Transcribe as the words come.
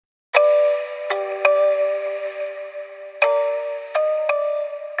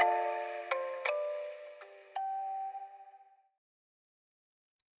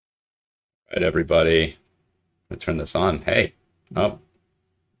Right, everybody. I'm gonna turn this on. Hey. Oh,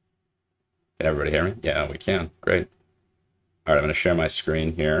 can everybody hear me? Yeah, we can. Great. All right, I'm going to share my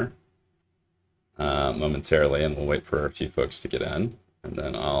screen here momentarily, and we'll wait for a few folks to get in. And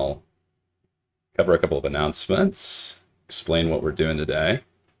then I'll cover a couple of announcements, explain what we're doing today.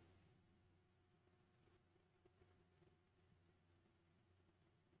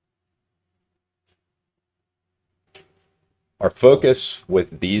 Our focus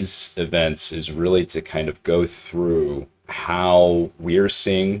with these events is really to kind of go through how we're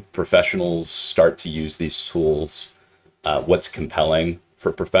seeing professionals start to use these tools, what's compelling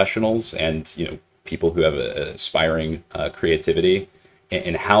for professionals and people who have aspiring creativity,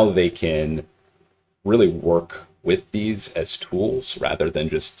 and how they can really work with these as tools rather than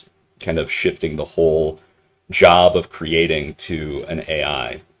just kind of shifting the whole job of creating to an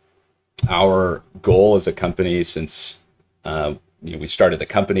AI. Our goal as a company, since we started the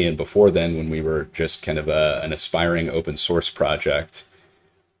company, and before then when we were just kind of an aspiring open source project,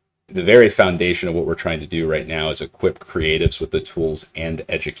 the very foundation of what we're trying to do right now is equip creatives with the tools and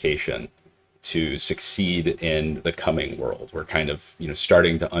education to succeed in the coming world. We're kind of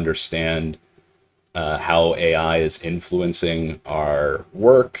starting to understand how AI is influencing our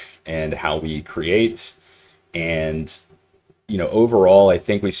work and how we create. And overall, I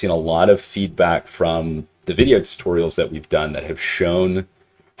think we've seen a lot of feedback from the video tutorials that we've done that have shown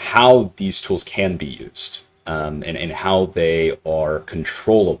how these tools can be used, and how they are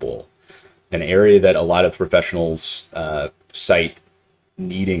controllable. An area that a lot of professionals cite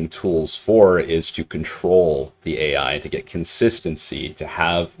needing tools for is to control the AI, to get consistency, to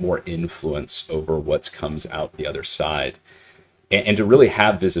have more influence over what comes out the other side, and to really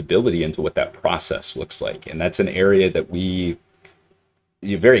have visibility into what that process looks like. And that's an area that we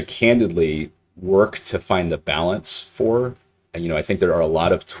very candidly work to find the balance for. And, I think there are a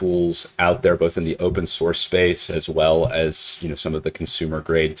lot of tools out there, both in the open source space as well as, some of the consumer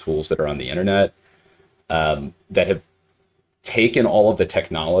grade tools that are on the internet, that have taken all of the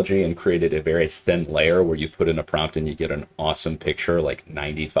technology and created a very thin layer where you put in a prompt and you get an awesome picture like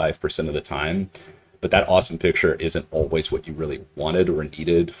 95% of the time. But that awesome picture isn't always what you really wanted or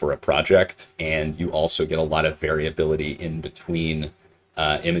needed for a project. And you also get a lot of variability in between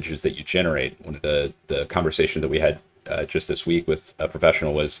images that you generate. One of the conversation that we had just this week with a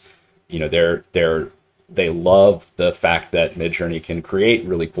professional was, they love the fact that Midjourney can create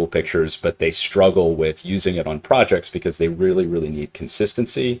really cool pictures, but they struggle with using it on projects because they really, really need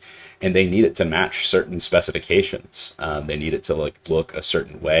consistency, and they need it to match certain specifications. They need it to look a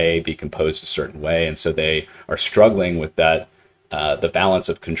certain way, be composed a certain way, and so they are struggling with that, the balance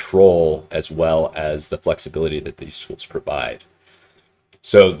of control as well as the flexibility that these tools provide.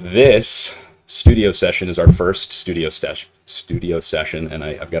 So this studio session is our first studio session, and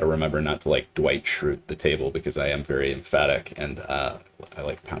I've got to remember not to Dwight Schrute the table, because I am very emphatic, and I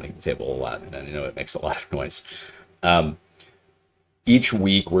like pounding the table a lot, and I know it makes a lot of noise. Each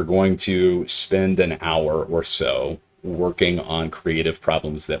week we're going to spend an hour or so working on creative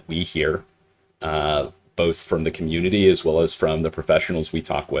problems that we hear, both from the community as well as from the professionals we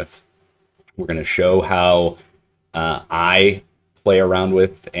talk with. We're going to show how I play around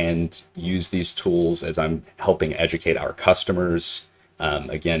with and use these tools as I'm helping educate our customers.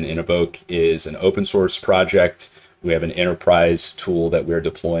 Again, Invoke is an open source project. We have an enterprise tool that we're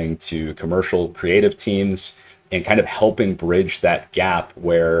deploying to commercial creative teams, and kind of helping bridge that gap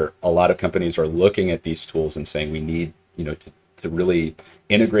where a lot of companies are looking at these tools and saying we need to really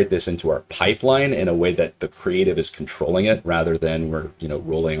integrate this into our pipeline in a way that the creative is controlling it, rather than we're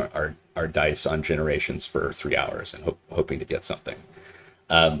rolling our dice on generations for 3 hours and hoping to get something.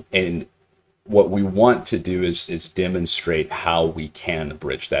 And what we want to do is demonstrate how we can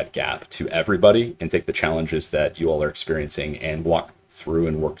bridge that gap to everybody and take the challenges that you all are experiencing and walk through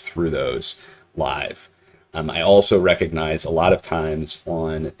and work through those live. I also recognize a lot of times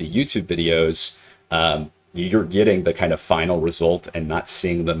on the YouTube videos, you're getting the kind of final result and not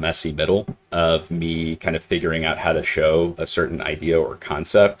seeing the messy middle of me kind of figuring out how to show a certain idea or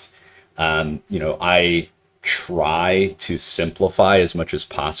concept. I try to simplify as much as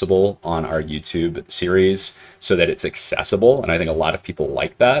possible on our YouTube series so that it's accessible, and I think a lot of people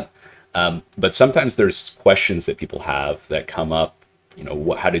like that. But sometimes there's questions that people have that come up.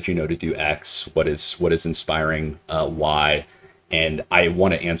 How did you know to do X? What is inspiring Y? And I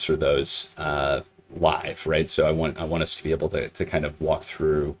want to answer those live, right? So I want us to be able to kind of walk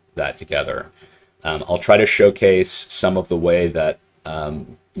through that together. I'll try to showcase some of the way that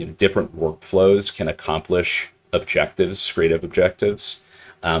different workflows can accomplish objectives, creative objectives.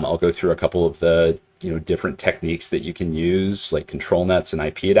 I'll go through a couple of the different techniques that you can use, like control nets and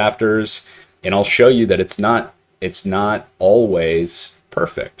IP adapters. And I'll show you that it's not always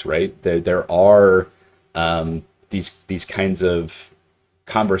perfect, right? There are these kinds of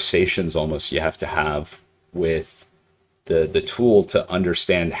conversations almost you have to have with the tool to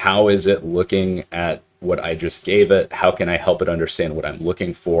understand how is it looking at what I just gave it, how can I help it understand what I'm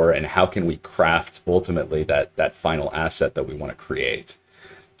looking for, and how can we craft ultimately that final asset that we want to create.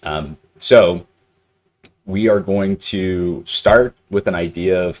 So we are going to start with an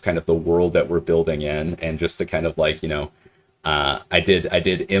idea of kind of the world that we're building in, and just to kind of like, I did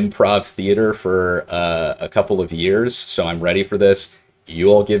improv theater for a couple of years, so I'm ready for this. You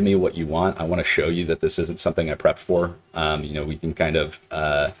all give me what you want. I want to show you that this isn't something I prepped for. We can kind of,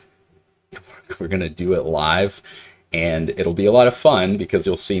 we're going to do it live, and it'll be a lot of fun because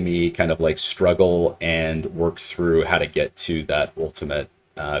you'll see me kind of like struggle and work through how to get to that ultimate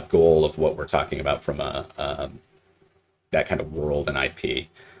goal of what we're talking about from that kind of world and IP.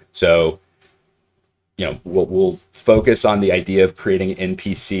 So, we'll focus on the idea of creating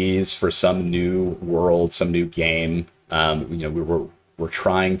NPCs for some new world, some new game. We're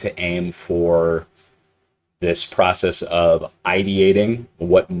trying to aim for this process of ideating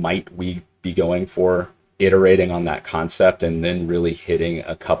what might we be going for, iterating on that concept, and then really hitting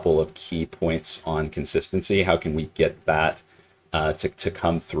a couple of key points on consistency. How can we get that to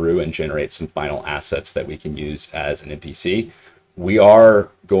come through and generate some final assets that we can use as an NPC? We are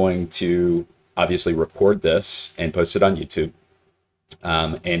going to obviously record this and post it on YouTube.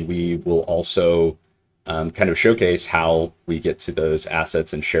 And we will also kind of showcase how we get to those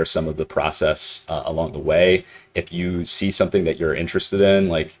assets and share some of the process along the way. If you see something that you're interested in,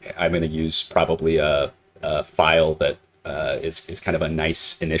 like I'm going to use probably a file that is kind of a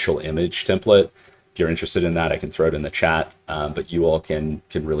nice initial image template. If you're interested in that, I can throw it in the chat, but you all can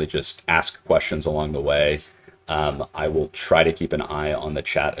really just ask questions along the way. I will try to keep an eye on the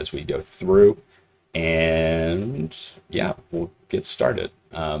chat as we go through, and yeah, we'll get started.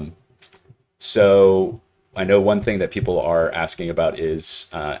 So I know one thing that people are asking about is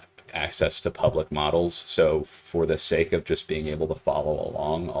access to public models. So for the sake of just being able to follow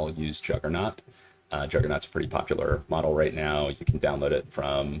along, I'll use Juggernaut. Juggernaut's a pretty popular model right now. You can download it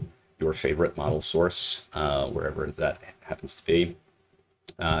from your favorite model source, wherever that happens to be.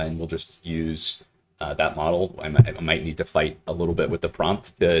 And we'll just use that model. I might need to fight a little bit with the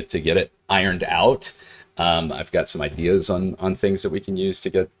prompt to get it ironed out. I've got some ideas on things that we can use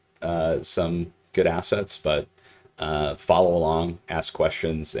to get some good assets, but follow along, ask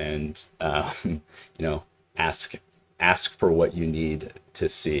questions, and ask for what you need to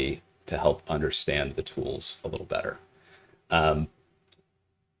see to help understand the tools a little better.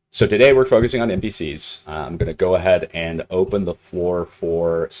 So today we're focusing on NPCs. I'm going to go ahead and open the floor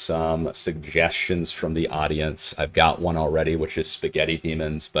for some suggestions from the audience. I've got one already, which is spaghetti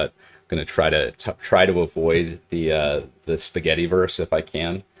demons, but I'm going to try to avoid the spaghetti verse if I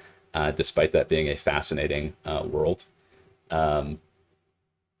can, despite that being a fascinating world. And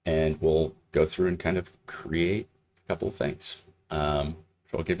we'll go through and kind of create a couple of things. So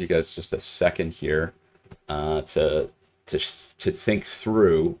I'll give you guys just a second here to think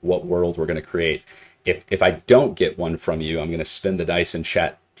through what world we're going to create. If I don't get one from you, I'm going to spin the dice in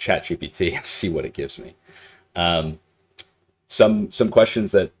ChatGPT and see what it gives me. Some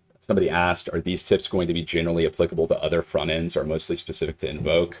questions that somebody asked: are these tips going to be generally applicable to other front ends or mostly specific to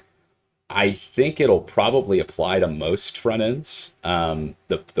Invoke? I think it'll probably apply to most front ends.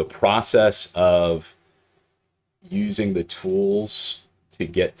 The process of using the tools to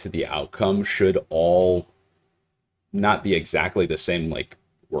get to the outcome should all not be exactly the same like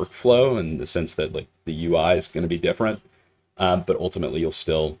workflow, in the sense that like the UI is going to be different, but ultimately you'll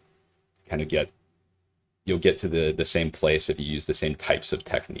still kind of get to the same place if you use the same types of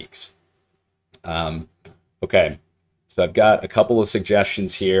techniques. Okay, so I've got a couple of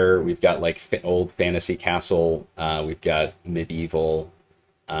suggestions here. We've got like old fantasy castle, we've got medieval,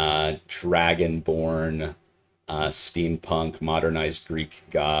 dragonborn, steampunk, modernized Greek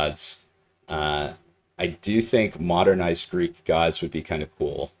gods. I do think modernized Greek gods would be kind of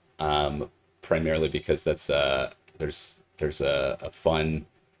cool, primarily because that's there's a fun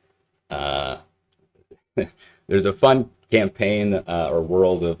there's a fun campaign or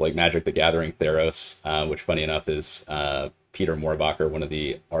world of like Magic the Gathering Theros, which funny enough is Peter Moorbacher, one of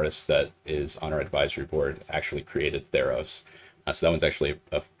the artists that is on our advisory board, actually created Theros. So that one's actually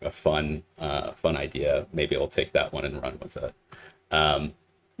a fun idea. Maybe I'll take that one and run with it.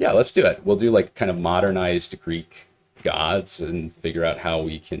 Yeah, let's do it. We'll do like kind of modernized Greek gods and figure out how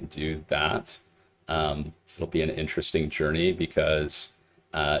we can do that. It'll be an interesting journey because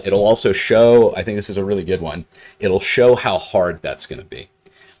It'll also show, I think this is a really good one, it'll show how hard that's going to be.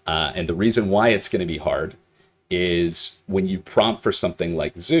 And the reason why it's going to be hard is when you prompt for something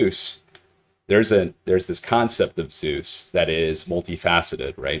like Zeus, there's this concept of Zeus that is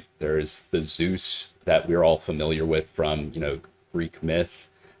multifaceted, right? There's the Zeus that we're all familiar with from, Greek myth.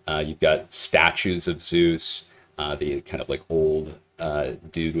 You've got statues of Zeus, the kind of like old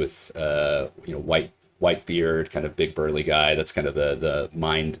dude with white beard, kind of big burly guy. That's kind of the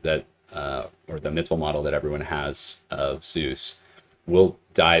mind that or the mental model that everyone has of Zeus. We'll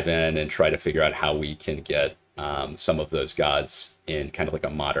dive in and try to figure out how we can get some of those gods in kind of like a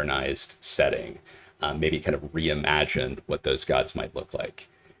modernized setting, maybe kind of reimagine what those gods might look like.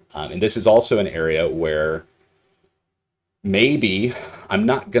 And this is also an area where maybe I'm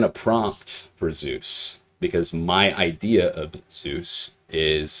not going to prompt for Zeus, because my idea of Zeus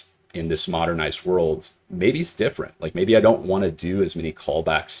is in this modernized world, maybe it's different. Like maybe I don't want to do as many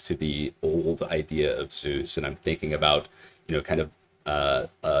callbacks to the old idea of Zeus. And I'm thinking about, kind of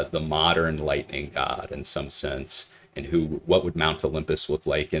the modern lightning god in some sense, and what would Mount Olympus look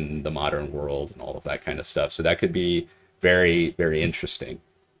like in the modern world and all of that kind of stuff. So that could be very, very interesting.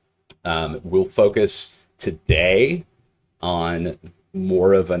 We'll focus today on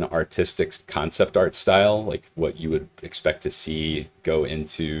more of an artistic concept art style, like what you would expect to see go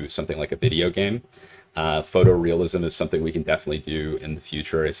into something like a video game. Photorealism is something we can definitely do in the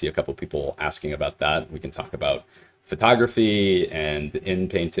future. I see a couple people asking about that. We can talk about photography and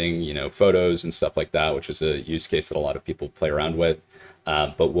Inpainting, photos and stuff like that, which is a use case that a lot of people play around with.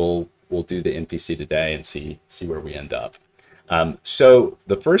 But we'll do the NPC today and see where we end up. So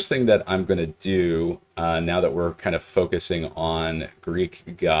the first thing that I'm going to do now that we're kind of focusing on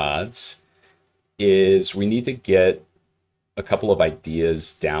Greek gods is we need to get a couple of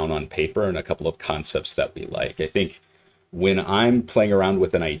ideas down on paper and a couple of concepts that we like. I think when I'm playing around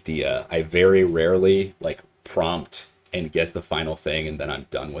with an idea, I very rarely prompt and get the final thing and then I'm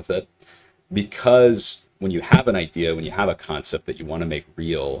done with it. Because when you have an idea, when you have a concept that you want to make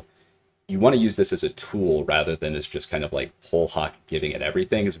real, you want to use this as a tool rather than as just kind of like whole hog giving it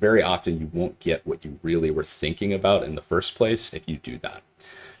everything. It's very often you won't get what you really were thinking about in the first place if you do that.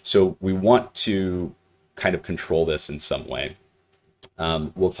 So we want to kind of control this in some way.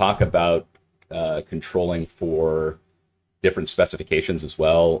 We'll talk about controlling for different specifications as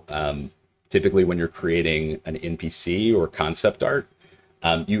well. Typically when you're creating an NPC or concept art,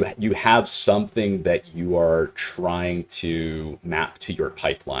 you have something that you are trying to map to your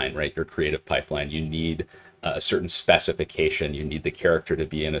pipeline, right? Your creative pipeline. You need a certain specification. You need the character to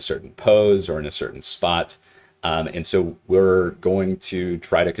be in a certain pose or in a certain spot. And so we're going to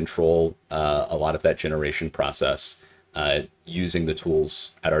try to control a lot of that generation process using the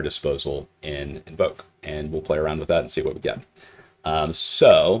tools at our disposal in Invoke. And we'll play around with that and see what we get.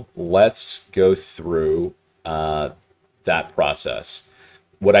 So let's go through that process.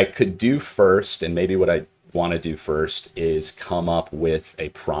 What I could do first, and maybe what I want to do first, is come up with a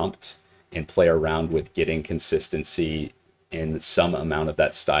prompt and play around with getting consistency in some amount of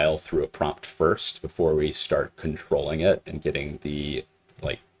that style through a prompt first before we start controlling it and getting the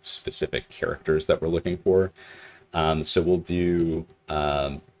specific characters that we're looking for. So we'll do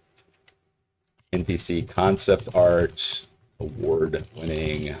NPC concept art,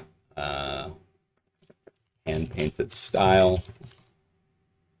 award-winning hand-painted style.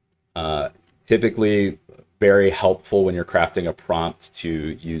 Typically very helpful when you're crafting a prompt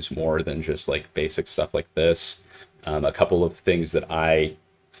to use more than just basic stuff like this. A couple of things that I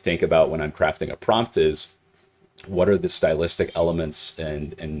think about when I'm crafting a prompt is what are the stylistic elements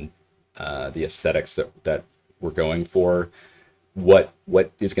and the aesthetics that we're going for. What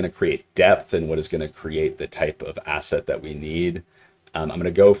is going to create depth and what is going to create the type of asset that we need. I'm going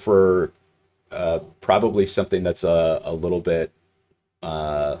to go for probably something that's a little bit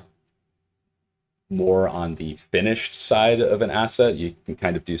more on the finished side of an asset. You can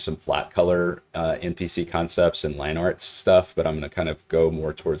kind of do some flat color NPC concepts and line art stuff, but I'm going to kind of go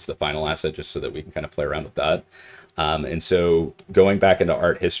more towards the final asset just so that we can kind of play around with that. And so going back into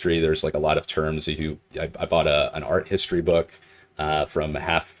art history, there's a lot of terms. I bought an art history book from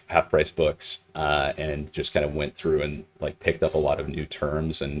half price books and just kind of went through and picked up a lot of new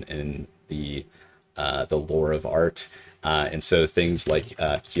terms and the lore of art. And so things like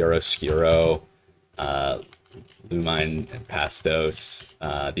chiaroscuro, lumine and pastos,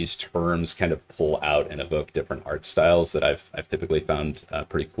 these terms kind of pull out and evoke different art styles that I've typically found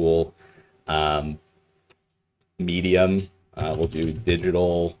pretty cool. Medium, we'll do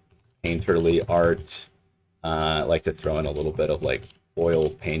digital, painterly art. I like to throw in a little bit of oil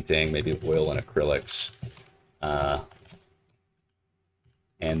painting, maybe oil and acrylics.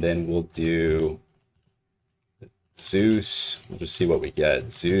 And then we'll do Zeus. We'll just see what we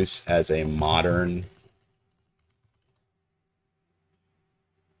get. Zeus as a modern.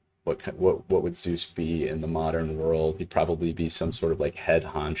 What would Zeus be in the modern world? He'd probably be some sort of like head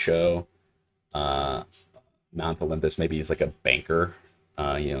honcho. Mount Olympus, maybe he's like a banker.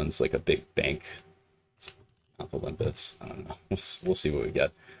 He owns like a big bank. Mount Olympus. I don't know. We'll see what we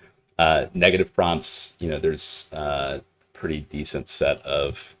get. Negative prompts. There's a pretty decent set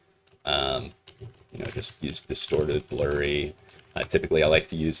of. Just use distorted, blurry. Typically, I like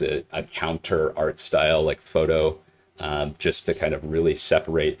to use a counter art style like photo, just to kind of really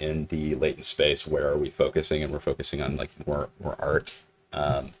separate in the latent space. Where are we focusing? And we're focusing on like more art.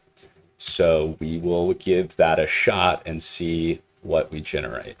 So we will give that a shot and see what we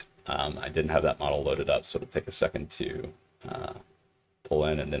generate. I didn't have that model loaded up, so it'll take a second to pull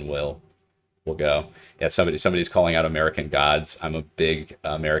in, and then we'll go. Yeah, somebody's calling out American Gods. I'm a big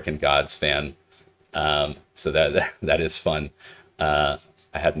American Gods fan, so that is fun. I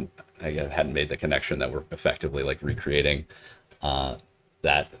hadn't made the connection that we're effectively like recreating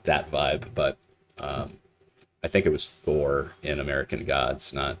that vibe, but I think it was Thor in American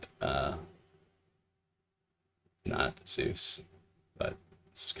Gods, not Zeus, but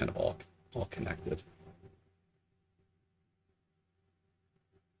it's kind of all connected.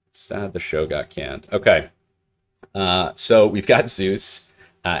 Sad the show got canned. Okay, so we've got Zeus.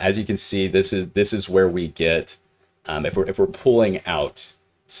 As you can see, this is where we get if we're pulling out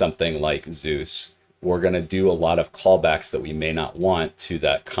something like Zeus, we're going to do a lot of callbacks that we may not want to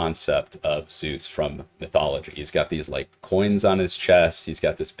that concept of Zeus from mythology. He's got these like coins on his chest. He's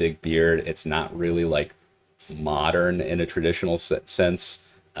got this big beard. It's not really like modern in a traditional sense.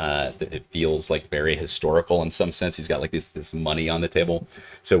 It feels like very historical in some sense. He's got like this money on the table.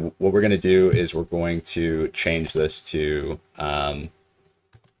 So what we're going to do is we're going to change this to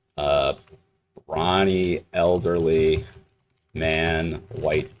brawny, elderly man,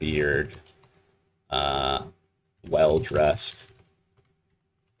 white beard, well-dressed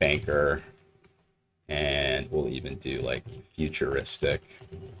banker, and we'll even do like futuristic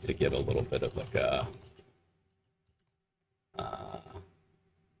to give a little bit of like a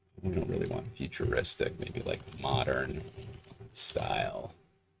we don't really want futuristic, maybe like modern style.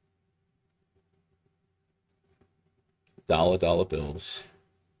 Dollar bills.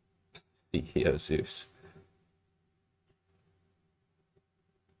 CEO Zeus.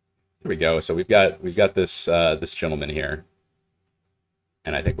 Here we go. So we've got this this gentleman here,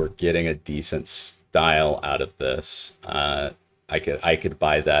 and I think we're getting a decent style out of this. I could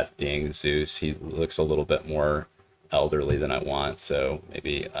buy that being Zeus. He looks a little bit more elderly than I want, so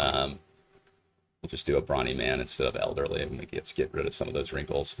maybe we'll just do a brawny man instead of elderly, and let's get rid of some of those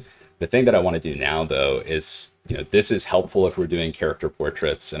wrinkles. The thing that I want to do now, though, is this is helpful if we're doing character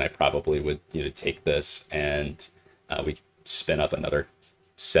portraits, and I probably would take this and we could spin up another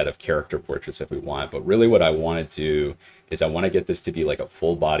set of character portraits if we want. But really what I want to do is I want to get this to be like a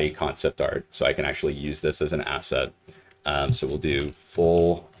full body concept art, so I can actually use this as an asset. So we'll do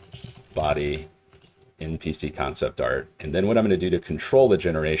full body NPC concept art, and then what I'm going to do to control the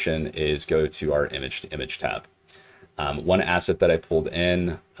generation is go to our Img2Img tab. One asset that I pulled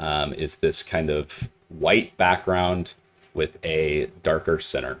in is this kind of white background with a darker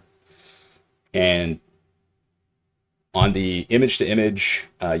center. And on the Img2Img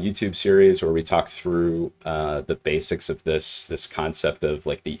YouTube series, where we talk through the basics of this concept of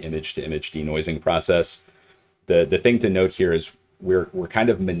like the Img2Img denoising process, the thing to note here is we're kind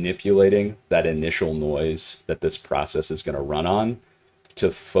of manipulating that initial noise that this process is going to run on to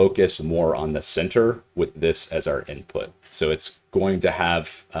focus more on the center with this as our input. So it's going to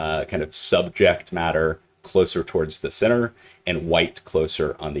have kind of subject matter closer towards the center and white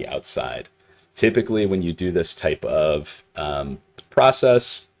closer on the outside. Typically, when you do this type of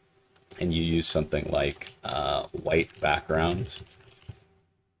process and you use something like white background,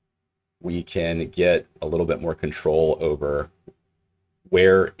 we can get a little bit more control over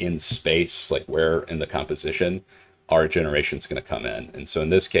where in space, like where in the composition, our generation is going to come in. And so in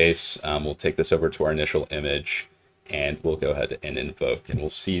this case, we'll take this over to our initial image, and we'll go ahead and invoke, and we'll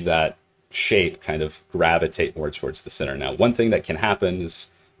see that shape kind of gravitate more towards the center. Now, one thing that can happen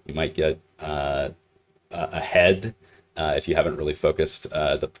is you might get a head if you haven't really focused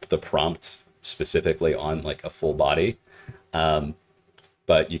the prompt specifically on like a full body.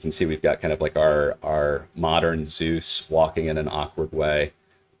 But you can see we've got kind of like our modern Zeus walking in an awkward way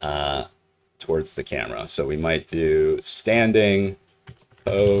towards the camera. So we might do standing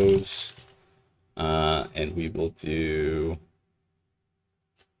pose, and we will do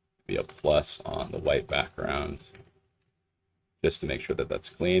be a plus on the white background. just to make sure that that's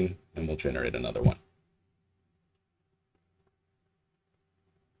clean, and we'll generate another one.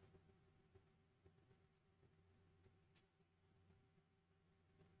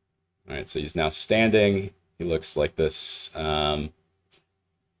 All right, so he's now standing. He looks like this. He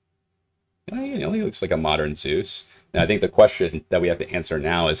looks like a modern Zeus. Now, I think the question that we have to answer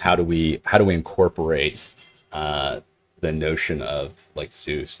now is how do we incorporate the notion of like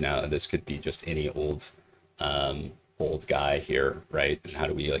Zeus? Now, this could be just any old guy here, right? And how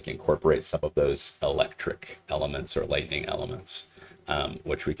do we like incorporate some of those electric elements or lightning elements,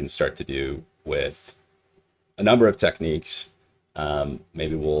 which we can start to do with a number of techniques.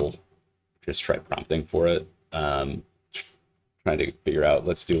 Maybe we'll just try prompting for it. Trying to figure out,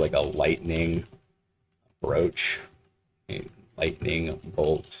 let's do like a lightning brooch, a lightning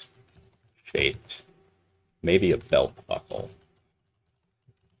bolt shaped, maybe a belt buckle.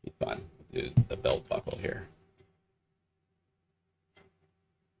 Be fun. Do a belt buckle here.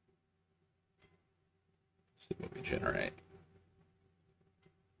 See what we generate.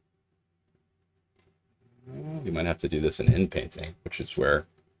 We might have to do this in Inpainting, which is where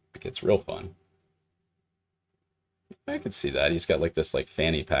it gets real fun. I could see that. He's got like this like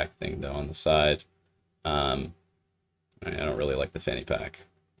fanny pack thing though on the side. I don't really like the fanny pack.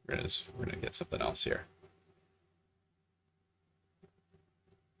 We're gonna get something else here.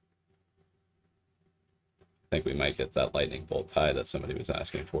 I think we might get that lightning bolt tie that somebody was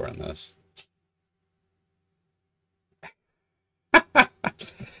asking for in this.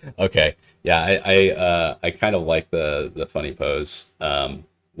 Okay, yeah, I kind of like the funny pose.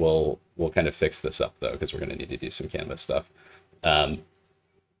 We'll kind of fix this up though, because we're going to need to do some canvas stuff.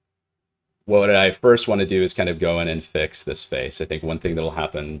 What I first want to do is kind of go in and fix this face. I think one thing that'll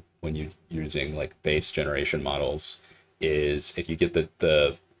happen when you're using like base generation models is if you get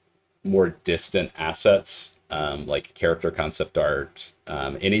the more distant assets, like character concept art,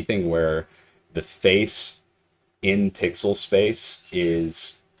 anything where the face in pixel space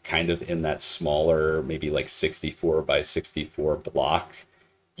is kind of in that smaller, maybe like 64 by 64 block,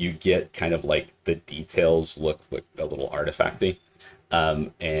 you get kind of like the details look like a little artifacty.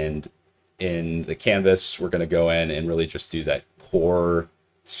 And in the canvas, we're going to go in and really just do that core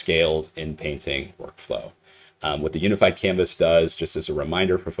scaled Inpainting workflow. What the unified canvas does, just as a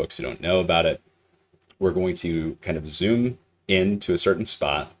reminder for folks who don't know about it, we're going to kind of zoom in to a certain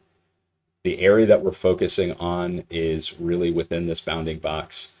spot. The area that we're focusing on is really within this bounding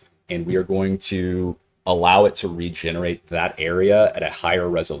box, and we are going to allow it to regenerate that area at a higher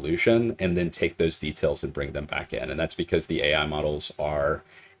resolution and then take those details and bring them back in. And that's because the AI models are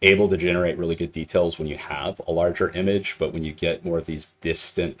able to generate really good details when you have a larger image, but when you get more of these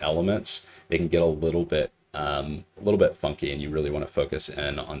distant elements, they can get a little bit funky, and you really want to focus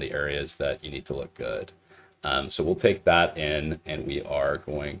in on the areas that you need to look good. So we'll take that in, and we are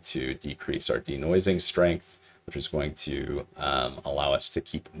going to decrease our denoising strength, which is going to allow us to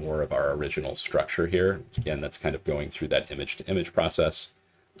keep more of our original structure here. Again, that's kind of going through that image to image process,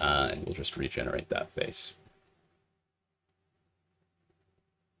 and we'll just regenerate that face.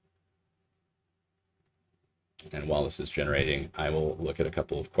 And while this is generating, I will look at a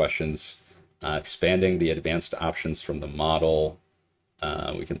couple of questions. Expanding the advanced options from the model,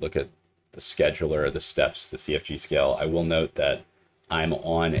 we can look at the scheduler, the steps, the CFG scale. I will note that I'm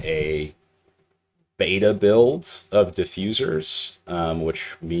on a beta build of diffusers,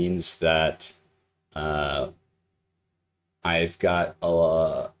 which means that I've got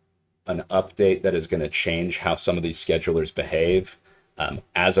an update that is going to change how some of these schedulers behave.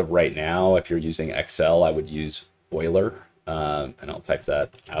 As of right now, if you're using Excel, I would use Euler, and I'll type that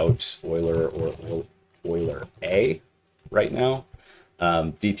out, Euler or Euler A right now.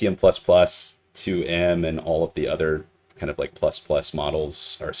 DPM++, 2M, and all of the other kind of like plus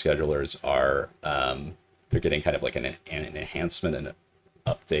models or schedulers are, they're getting kind of like an enhancement and an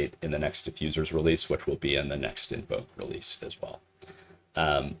update in the next diffusers release, which will be in the next Invoke release as well.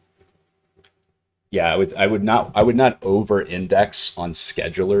 Yeah, I would not over-index on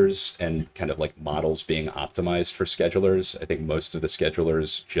schedulers and kind of like models being optimized for schedulers. I think most of the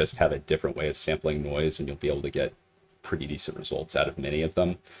schedulers just have a different way of sampling noise, and you'll be able to get pretty decent results out of many of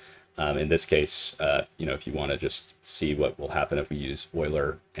them. In this case, if you want to just see what will happen if we use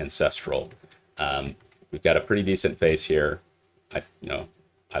Euler Ancestral, we've got a pretty decent face here.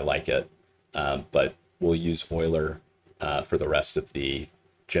 I like it, but we'll use Euler for the rest of the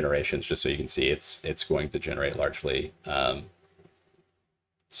generations, just so you can see it's going to generate largely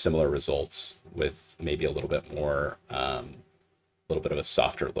similar results with maybe a little bit more, a little bit of a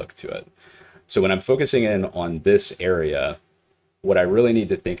softer look to it. So when I'm focusing in on this area, what I really need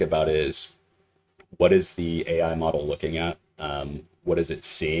to think about is what is the AI model looking at? what is it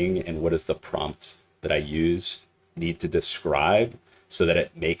seeing, and what does the prompt that I use need to describe so that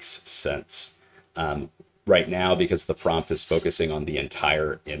it makes sense. Right now, because the prompt is focusing on the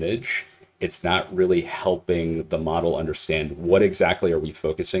entire image, it's not really helping the model understand what exactly are we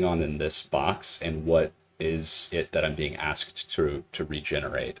focusing on in this box and what is it that I'm being asked to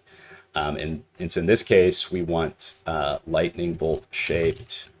regenerate. And so in this case, we want lightning bolt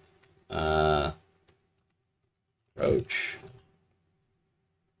shaped approach.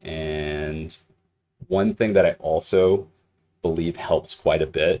 And one thing that I also believe helps quite a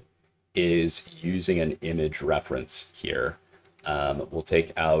bit is using an image reference here. We'll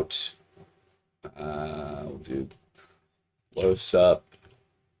take out, we'll do close up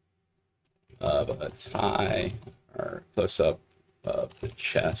of a tie, or close up of the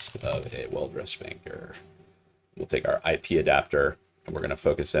chest of a well-dressed banker. We'll take our IP adapter and we're going to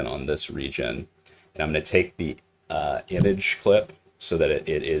focus in on this region. And I'm going to take the image clip so that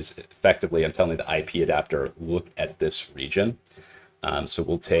it is effectively, I'm telling the IP adapter, look at this region. So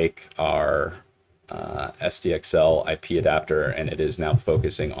we'll take our SDXL IP adapter, and it is now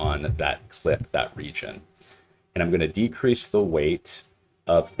focusing on that clip, that region. And I'm going to decrease the weight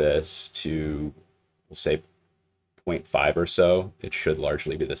of this to, we'll say, 0.5 or so. It should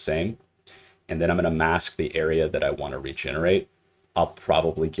largely be the same. And then I'm going to mask the area that I want to regenerate. I'll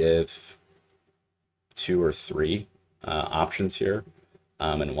probably give 2 or 3 options here.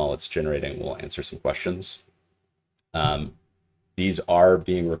 And while it's generating, we'll answer some questions. These are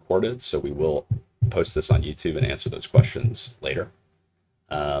being recorded, so we will post this on YouTube and answer those questions later.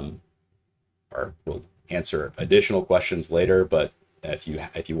 Or we'll answer additional questions later, but if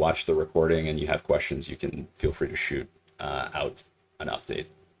you watch the recording and you have questions, you can feel free to shoot out an update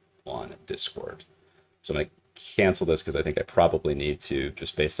on Discord. So I'm going to cancel this because I think I probably need to,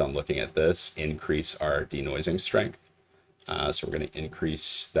 just based on looking at this, increase our denoising strength. So we're going to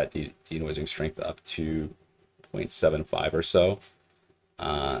increase that denoising strength up to 0.75 or so.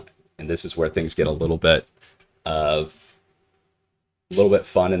 And this is where things get a little bit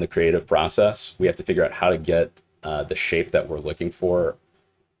fun in the creative process. We have to figure out how to get the shape that we're looking for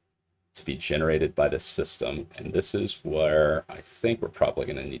to be generated by the system. And this is where I think we're probably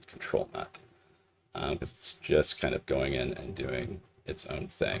going to need control net, because it's just kind of going in and doing its own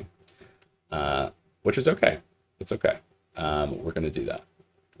thing, which is okay. It's okay. We're going to do that.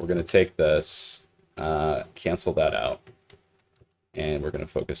 We're going to take this, cancel that out, and we're going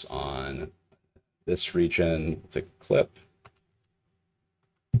to focus on this region. Take a clip,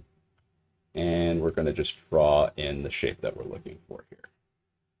 and we're going to just draw in the shape that we're looking for here.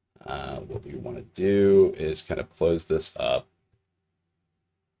 What we want to do is kind of close this up,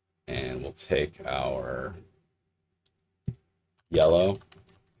 and we'll take our yellow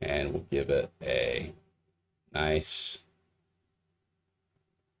and we'll give it a nice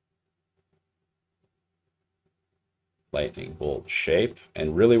lightning bolt shape.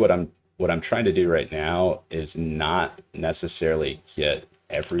 And really what I'm trying to do right now is not necessarily get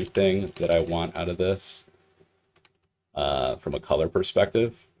everything that I want out of this from a color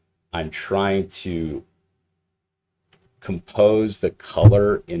perspective. I'm trying to compose the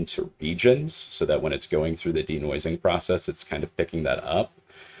color into regions so that when it's going through the denoising process, it's kind of picking that up.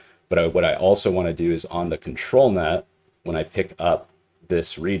 But what I also want to do is on the control net, when I pick up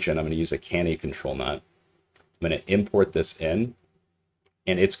this region, I'm going to use a canny control net. I'm going to import this in,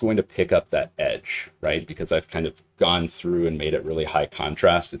 and it's going to pick up that edge, right? Because I've kind of gone through and made it really high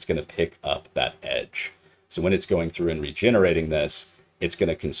contrast, it's going to pick up that edge. So when it's going through and regenerating this, it's going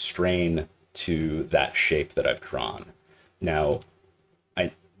to constrain to that shape that I've drawn. Now,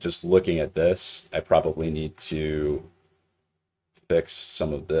 just looking at this, I probably need to fix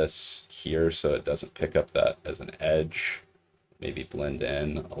some of this here so it doesn't pick up that as an edge. Maybe blend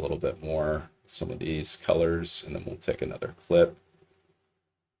in a little bit more some of these colors, and then we'll take another clip.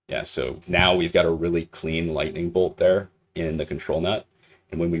 Yeah, so now we've got a really clean lightning bolt there in the control net.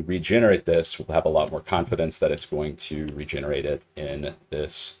 And when we regenerate this, we'll have a lot more confidence that it's going to regenerate it in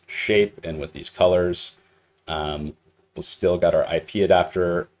this shape and with these colors. We'll still got our IP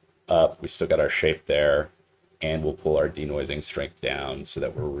adapter up, we still got our shape there, and we'll pull our denoising strength down so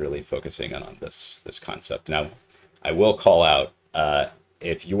that we're really focusing on this concept. Now, I will call out,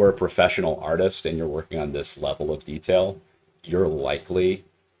 if you're a professional artist and you're working on this level of detail, you're likely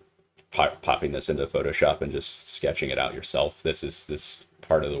popping this into Photoshop and just sketching it out yourself. This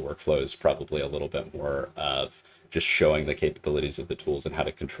part of the workflow is probably a little bit more of just showing the capabilities of the tools and how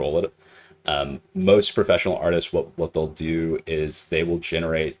to control it. Most professional artists, what they'll do is they will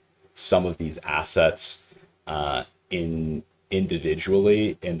generate some of these assets in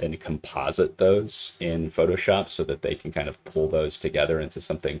individually and then composite those in Photoshop so that they can kind of pull those together into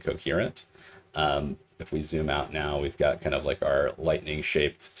something coherent. If we zoom out now, we've got kind of like our lightning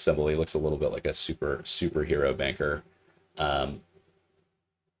shaped symbol. He looks a little bit like a superhero banker.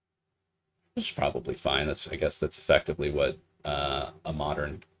 Which is probably fine. I guess that's effectively what a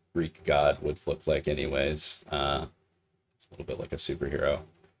modern Greek god would look like anyways. It's a little bit like a superhero.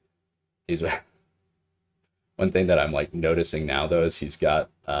 He's one thing that I'm like noticing now though is he's got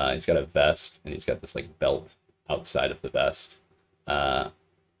a vest and he's got this like belt outside of the vest. I'm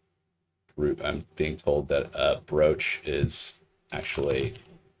being told that brooch is actually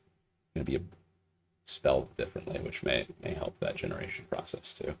going to be spelled differently, which may help that generation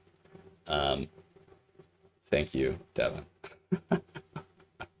process too. Thank you, Devin.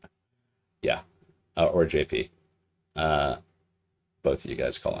 Yeah, or JP. Both of you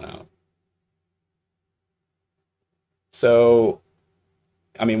guys calling out. So,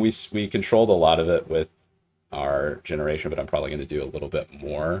 I mean, we controlled a lot of it with our generation, but I'm probably going to do a little bit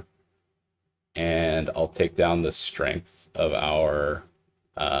more. And I'll take down the strength of our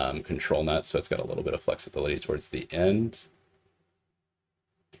control net, so it's got a little bit of flexibility towards the end.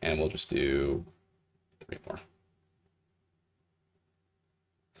 And we'll just do 3 more.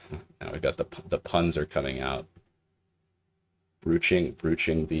 Now we've got the puns are coming out. Broaching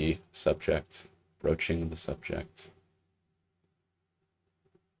the subject. Broaching the subject.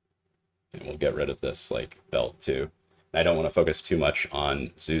 And we'll get rid of this like belt too. I don't want to focus too much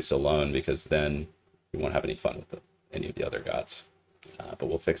on Zeus alone because then we won't have any fun with any of the other gods. But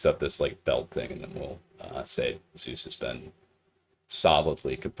we'll fix up this like belt thing and then we'll say Zeus has been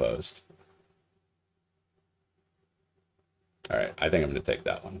solidly composed. All right, I think I'm going to take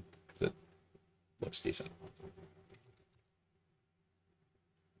that one because it looks decent.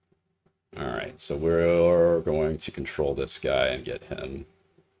 All right, so we're going to control this guy and get him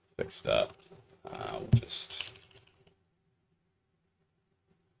fixed up. We'll just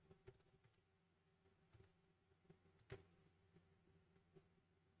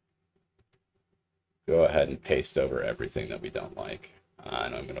go ahead and paste over everything that we don't like.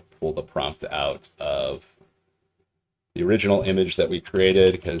 And I'm going to pull the prompt out of the original image that we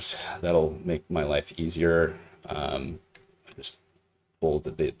created because that'll make my life easier. I just pulled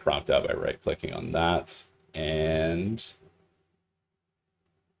the prompt out by right-clicking on that. And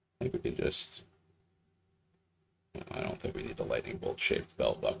I think we can just, I don't think we need the lightning bolt shaped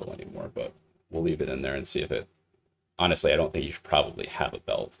belt buckle anymore, but we'll leave it in there and see if it, honestly, I don't think you should probably have a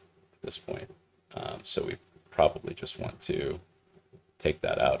belt at this point. So we probably just want to take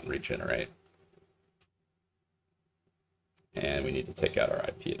that out and regenerate. And we need to take out our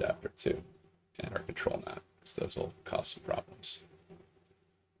IP adapter too, and our control net, because those will cause some problems.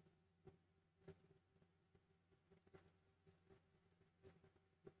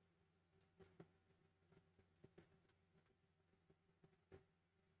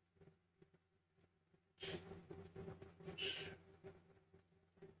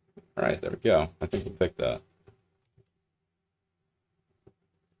 All right, there we go. I think we'll take that.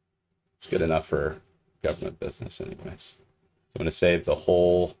 It's good enough for government business anyways. So I'm going to save the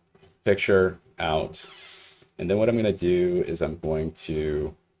whole picture out. And then what I'm going to do is I'm going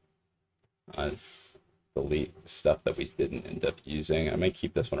to delete the stuff that we didn't end up using. I may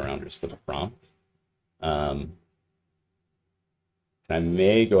keep this one around just for the prompt. And I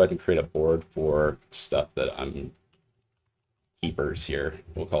may go ahead and create a board for stuff that I'm keepers here.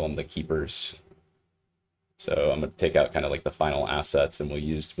 We'll call them the keepers. So I'm going to take out kind of like the final assets, and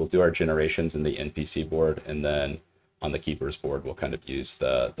we'll do our generations in the NPC board, and then on the keepers board we'll kind of use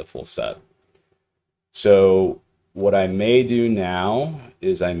the full set. So what I may do now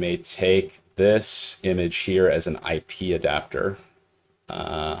is I may take this image here as an IP adapter.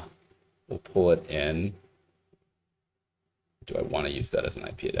 We'll pull it in. Do I want to use that as an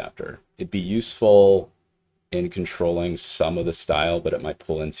IP adapter? It'd be useful in controlling some of the style, but it might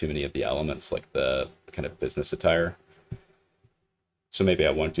pull in too many of the elements, like the kind of business attire. So maybe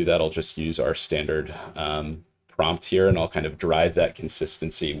I won't do that. I'll just use our standard prompt here, and I'll kind of drive that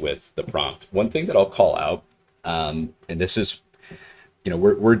consistency with the prompt. One thing that I'll call out, and this is,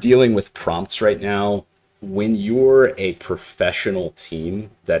 we're dealing with prompts right now. When you're a professional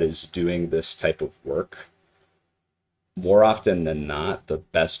team that is doing this type of work, more often than not, the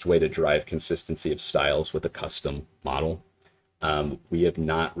best way to drive consistency of styles with a custom model. We have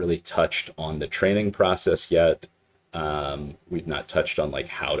not really touched on the training process yet. We've not touched on like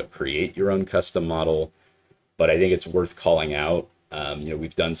how to create your own custom model, but I think it's worth calling out.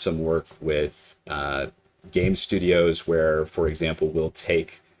 We've done some work with game studios where, for example, we'll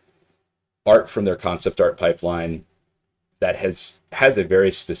take art from their concept art pipeline, that has a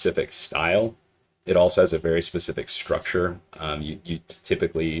very specific style. It also has a very specific structure. You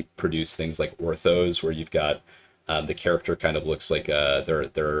typically produce things like orthos, where you've got the character kind of looks like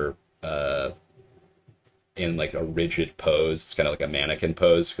they're in like a rigid pose. It's kind of like a mannequin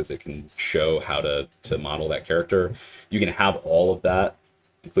pose because it can show how to model that character. You can have all of that,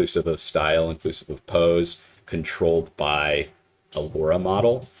 inclusive of style, inclusive of pose, controlled by a LoRa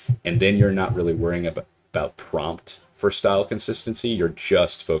model, and then you're not really worrying about prompt for style consistency. You're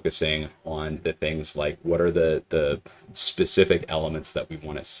just focusing on the things like what are the specific elements that we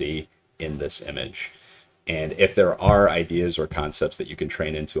want to see in this image. And if there are ideas or concepts that you can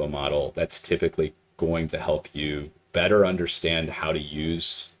train into a model, that's typically going to help you better understand how to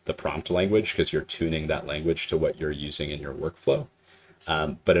use the prompt language, because you're tuning that language to what you're using in your workflow.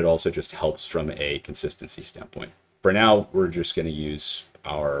 But it also just helps from a consistency standpoint. For now, we're just going to use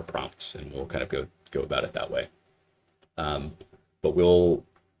our prompts, and we'll kind of go about it that way. But we'll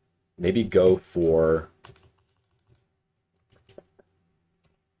maybe go for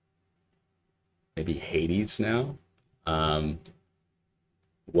maybe Hades now.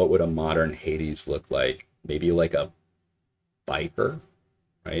 What would a modern Hades look like? Maybe like a biker,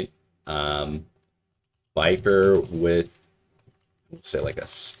 right? Biker with, let's say, like a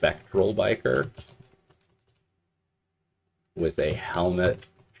spectral biker with a helmet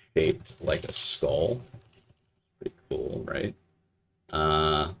shaped like a skull. Pretty cool, right?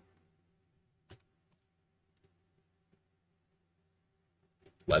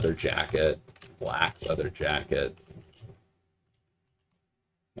 Leather jacket, black leather jacket,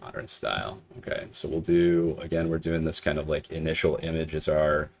 modern style. Okay, so we'll do, again, we're doing this kind of like initial image as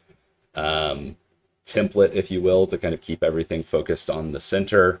our template, if you will, to kind of keep everything focused on the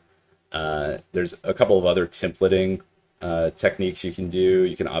center. There's a couple of other templating techniques you can do.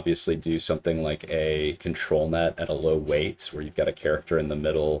 You can obviously do something like a control net at a low weight, where you've got a character in the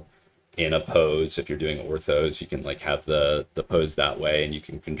middle in a pose. If you're doing orthos, you can like have the pose that way, and you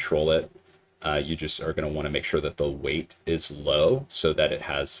can control it. You just are going to want to make sure that the weight is low so that it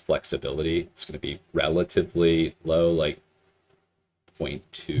has flexibility. It's going to be relatively low, like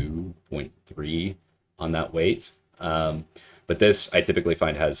 0.2, 0.3 on that weight. But this, I typically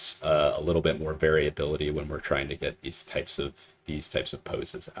find, has a little bit more variability when we're trying to get these types of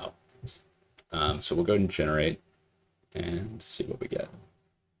poses out. So we'll go ahead and generate and see what we get.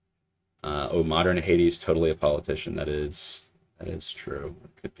 Oh, modern Hades, totally a politician. That is true.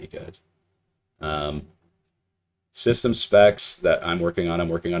 It could be good. System specs that I'm working on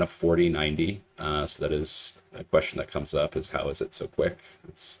a 4090. So that is a question that comes up, is how is it so quick?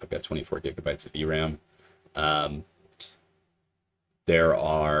 I've got 24 gigabytes of VRAM. There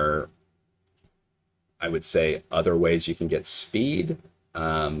are, I would say, other ways you can get speed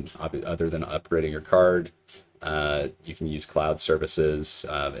other than upgrading your card. You can use cloud services.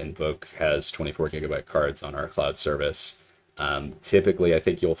 Invoke has 24 gigabyte cards on our cloud service. Typically, I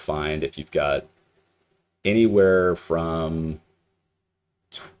think you'll find if you've got anywhere from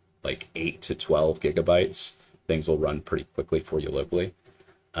like 8 to 12 gigabytes, things will run pretty quickly for you locally.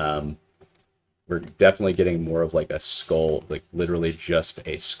 We're definitely getting more of like a skull, like literally just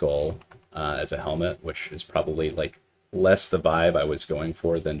a skull as a helmet, which is probably like less the vibe I was going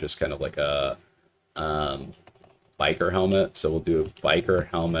for than just kind of like a biker helmet. So we'll do a biker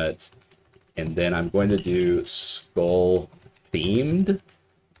helmet, and then I'm going to do skull themed,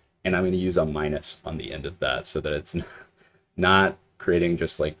 and I'm going to use a minus on the end of that so that it's not creating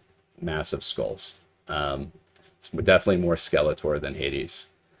just like massive skulls. It's definitely more Skeletor than Hades.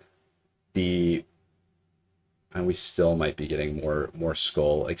 And we still might be getting more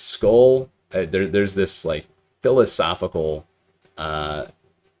skull. Like skull, there's this like philosophical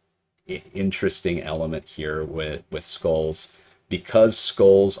interesting element here with skulls. Because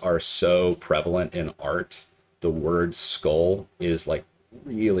skulls are so prevalent in art, the word skull is like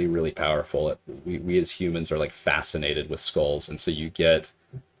really, really powerful. We as humans are like fascinated with skulls, and so you get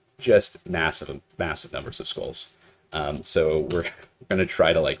just massive numbers of skulls. So we're going to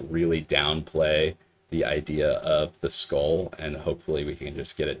try to like really downplay the idea of the skull, and hopefully we can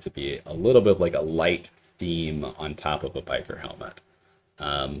just get it to be a little bit of like a light theme on top of a biker helmet.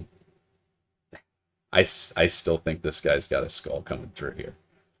 I still think this guy's got a skull coming through here.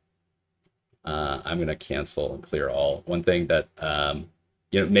 I'm going to cancel and clear all. One thing that,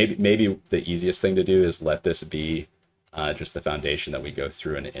 maybe the easiest thing to do is let this be just the foundation that we go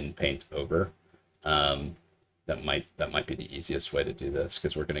through and inpaint over. That might be the easiest way to do this,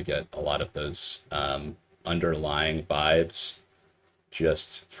 because we're going to get a lot of those underlying vibes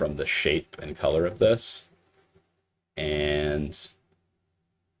just from the shape and color of this. And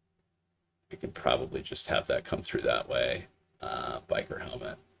we can probably just have that come through that way. biker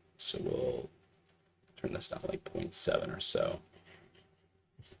helmet. So we'll turn this down to like 0.7 or so.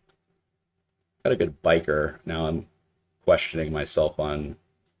 Got a good biker. Now I'm questioning myself on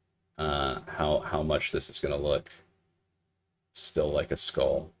how much this is going to look still like a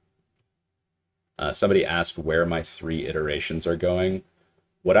skull. Somebody asked where my 3 iterations are going.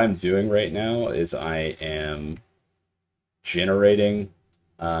 What I'm doing right now is I am generating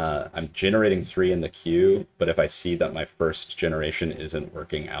I'm generating 3 in the queue, but if I see that my first generation isn't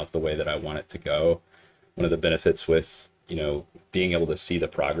working out the way that I want it to go, one of the benefits with, you know, being able to see the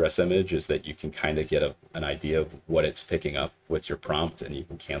progress image is that you can kind of get an idea of what it's picking up with your prompt, and you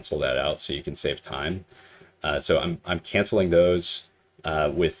can cancel that out so you can save time. So I'm canceling those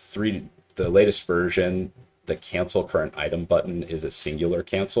with the latest version. The cancel current item button is a singular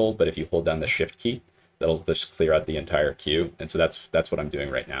cancel, but if you hold down the shift key, that'll just clear out the entire queue. And so that's what I'm doing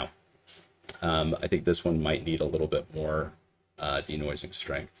right now. I think this one might need a little bit more denoising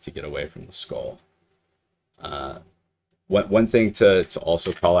strength to get away from the skull. One thing to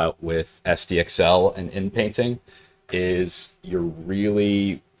also call out with SDXL and Inpainting is you're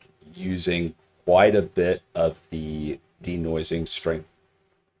really using quite a bit of the denoising strength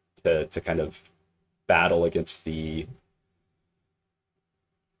to kind of battle against the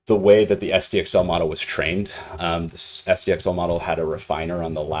way that the SDXL model was trained. This SDXL model had a refiner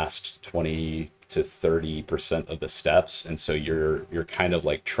on the last 20 to 30% of the steps, and so you're kind of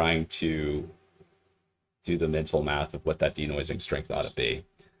like trying to do the mental math of what that denoising strength ought to be.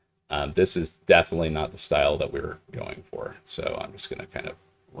 This is definitely not the style that we're going for, so I'm just going to kind of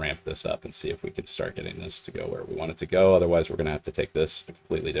ramp this up and see if we can start getting this to go where we want it to go. Otherwise, we're going to have to take this a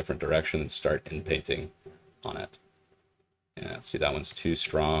completely different direction and start inpainting on it. Yeah, see, that one's too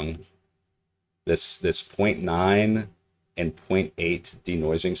strong. This 0.9 and 0.8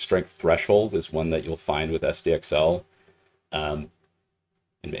 denoising strength threshold is one that you'll find with SDXL. And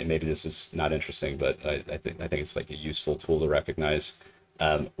maybe this is not interesting, but I think it's like a useful tool to recognize.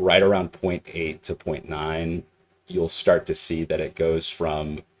 Right around 0.8 to 0.9, you'll start to see that it goes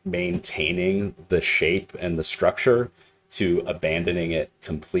from maintaining the shape and the structure to abandoning it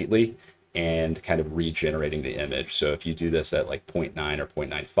completely and kind of regenerating the image. So if you do this at like 0.9 or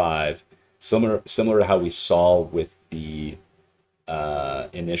 0.95, similar to how we saw with the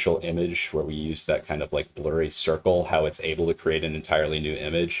initial image where we used that kind of like blurry circle, how it's able to create an entirely new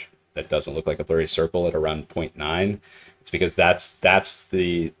image that doesn't look like a blurry circle at around 0.9. It's because that's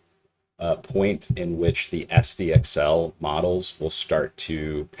the point in which the SDXL models will start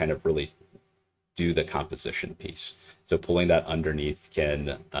to kind of really do the composition piece. So pulling that underneath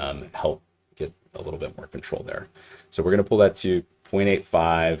can help get a little bit more control there. So we're going to pull that to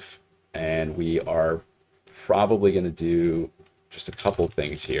 0.85, and we are probably going to do just a couple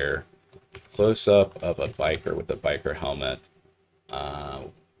things here. Close up of a biker with a biker helmet. We're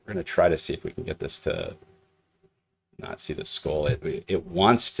going to try to see if we can get this to not see the skull. It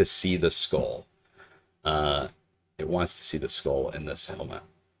wants to see the skull. It wants to see the skull in this helmet.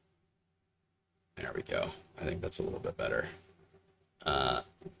 There we go. I think that's a little bit better.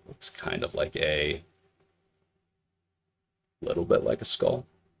 Looks kind of like a little bit like a skull.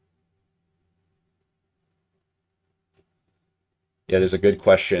 Yeah, there's a good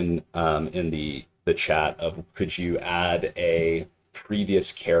question in the chat of could you add a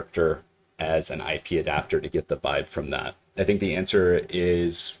previous character as an IP adapter to get the vibe from that? I think the answer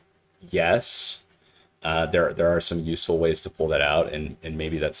is yes. There are some useful ways to pull that out, and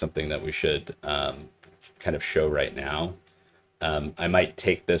maybe that's something that we should kind of show right now. I might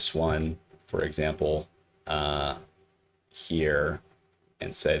take this one, for example, here,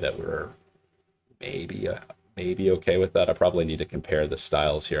 and say that we're maybe okay with that. I probably need to compare the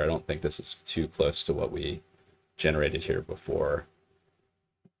styles here. I don't think this is too close to what we generated here before.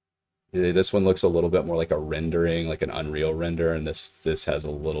 This one looks a little bit more like a rendering, like an Unreal render, and this has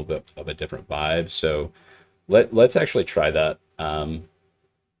a little bit of a different vibe. So let's actually try that.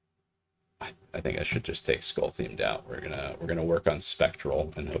 I think I should just take skull themed out. We're gonna work on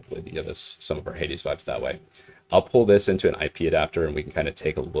spectral and hopefully give us some of our Hades vibes that way. I'll pull this into an IP adapter and we can kind of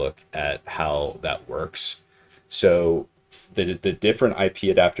take a look at how that works. So the different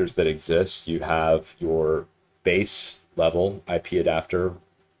IP adapters that exist, you have your base level IP adapter,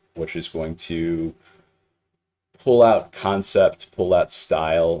 which is going to pull out concept, pull out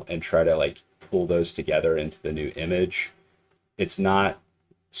style, and try to like pull those together into the new image. It's not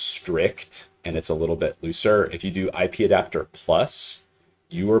strict and it's a little bit looser. If you do IP adapter plus,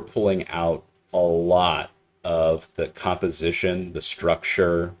 you are pulling out a lot of the composition, the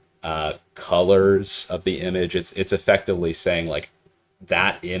structure, colors of the image. It's effectively saying like,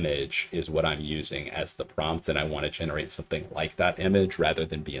 that image is what I'm using as the prompt, and I want to generate something like that image rather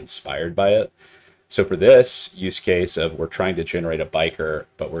than be inspired by it. So for this use case of we're trying to generate a biker,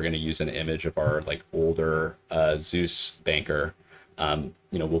 but we're going to use an image of our like older Zeus banker,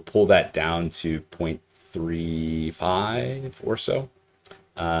 we'll pull that down to 0.35 or so.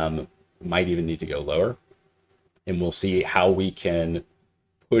 Might even need to go lower. And we'll see how we can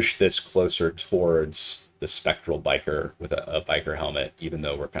push this closer towards the spectral biker with a biker helmet, even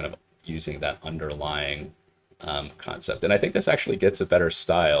though we're kind of using that underlying concept. And I think this actually gets a better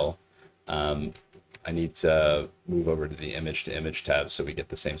style. I need to move over to the Img2Img tab so we get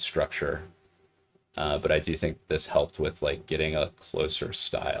the same structure. But I do think this helped with like getting a closer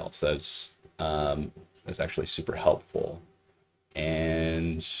style. So that's actually super helpful.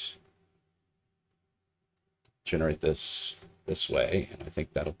 And generate this way, and I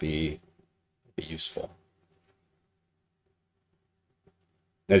think that'll be useful.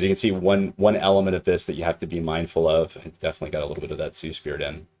 As you can see, one element of this that you have to be mindful of, and definitely got a little bit of that Zeus spirit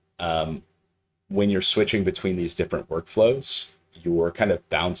in, when you're switching between these different workflows, you're kind of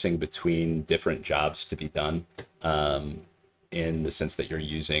bouncing between different jobs to be done, in the sense that you're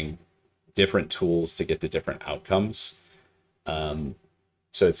using different tools to get to different outcomes.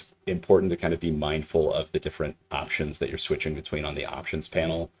 So it's important to kind of be mindful of the different options that you're switching between on the options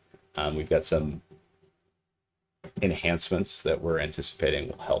panel. We've got some enhancements that we're anticipating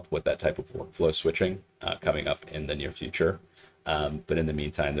will help with that type of workflow switching coming up in the near future. But in the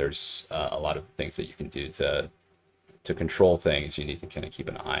meantime, there's a lot of things that you can do to control things you need to kind of keep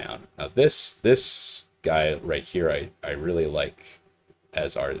an eye on. Now this guy right here, I really like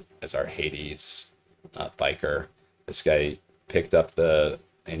as our Hades biker. This guy picked up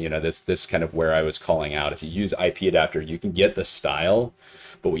this kind of where I was calling out. If you use IP adapter, you can get the style,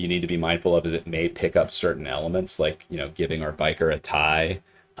 but what you need to be mindful of is it may pick up certain elements, like giving our biker a tie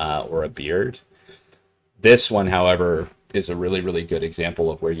or a beard. This one, however, is a really, really good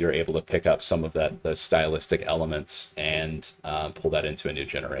example of where you're able to pick up some of the stylistic elements and pull that into a new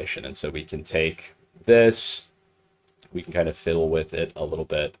generation. And so we can take this, we can kind of fiddle with it a little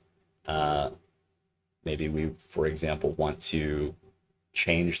bit. Maybe we, for example, want to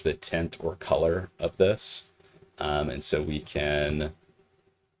change the tint or color of this. And so we can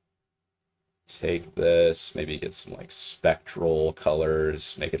take this, maybe get some like spectral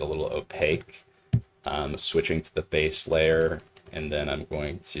colors, make it a little opaque, switching to the base layer. And then I'm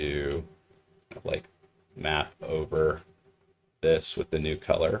going to like map over this with the new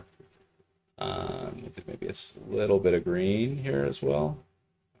color. Maybe a little bit of green here as well.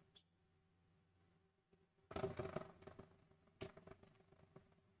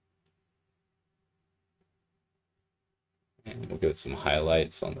 And we'll give it some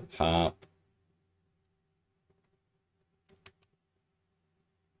highlights on the top.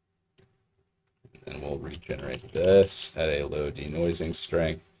 And we'll regenerate this at a low denoising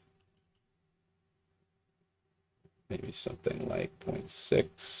strength. Maybe something like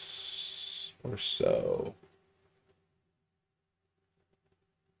 0.6 or so.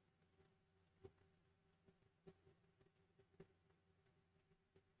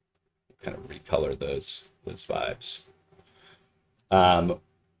 Kind of recolor those vibes.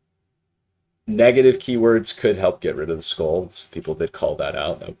 Negative keywords could help get rid of the skull. People did call that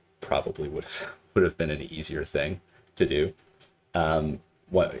out. That probably would have been an easier thing to do. One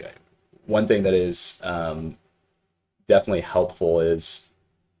thing that is definitely helpful is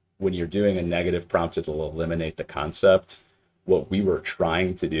when you're doing a negative prompt, it'll eliminate the concept. What we were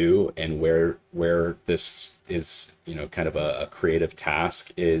trying to do, and where this is, kind of a creative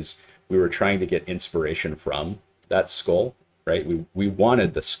task, is we were trying to get inspiration from that skull, right? We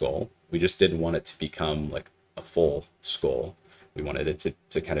wanted the skull. We just didn't want it to become like a full skull. We wanted it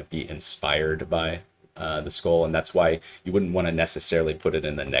to kind of be inspired by the skull, and that's why you wouldn't want to necessarily put it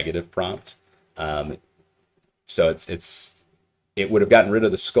in the negative prompt. So it would have gotten rid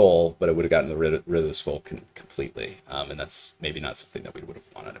of the skull, but it would have gotten rid of the skull completely, and that's maybe not something that we would have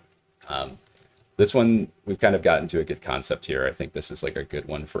wanted. This one, we've kind of gotten to a good concept here. I think this is like a good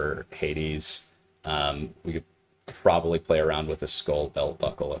one for Hades. We could probably play around with a skull belt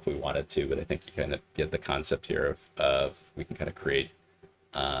buckle if we wanted to, but I think you kind of get the concept here of we can kind of create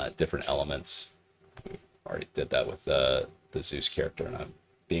different elements. We already did that with the Zeus character, and I'm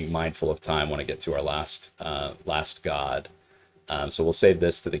being mindful of time. Want to get to our last god, so we'll save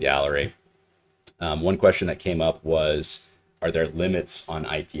this to the gallery. One question that came up was, are there limits on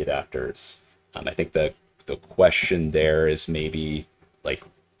IP adapters? I think the question there is maybe like,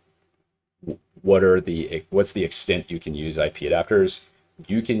 what's the extent you can use IP adapters?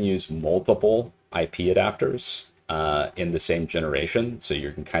 You can use multiple IP adapters. in the same generation. So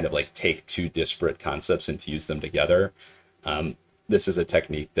you can kind of like take two disparate concepts and fuse them together. This is a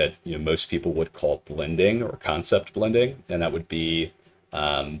technique that most people would call blending or concept blending, and that would be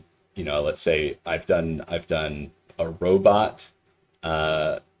let's say I've done a robot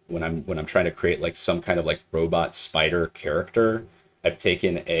when I'm trying to create like some kind of like robot spider character. I've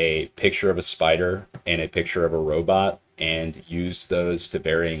taken a picture of a spider and a picture of a robot and used those to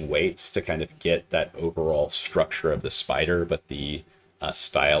varying weights to kind of get that overall structure of the spider, but the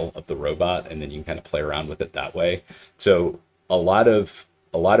style of the robot, and then you can kind of play around with it that way. So a lot of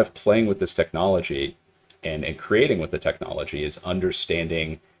playing with this technology and creating with the technology is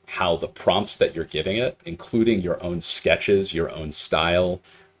understanding how the prompts that you're giving it, including your own sketches, your own style,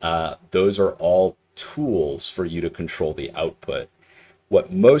 those are all tools for you to control the output.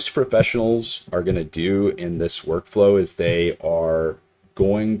 What most professionals are going to do in this workflow is they are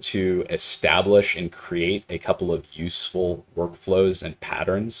going to establish and create a couple of useful workflows and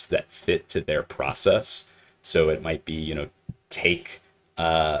patterns that fit to their process. So it might be, take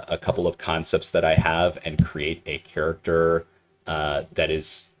a couple of concepts that I have and create a character that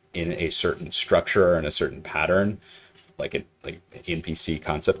is in a certain structure and a certain pattern, like NPC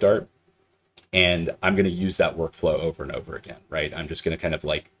concept art. And I'm going to use that workflow over and over again, right? I'm just going to kind of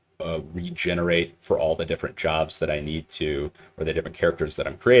like regenerate for all the different jobs that I need to, or the different characters that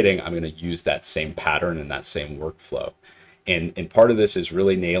I'm creating. I'm going to use that same pattern and that same workflow. And part of this is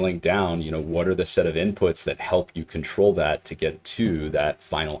really nailing down, what are the set of inputs that help you control that to get to that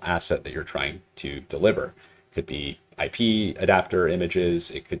final asset that you're trying to deliver. It could be IP adapter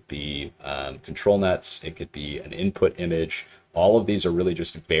images, it could be control nets, it could be an input image. All of these are really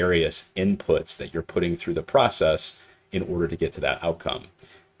just various inputs that you're putting through the process in order to get to that outcome.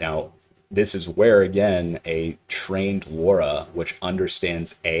 Now, this is where, again, a trained LoRa, which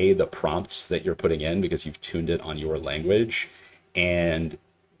understands the prompts that you're putting in because you've tuned it on your language, and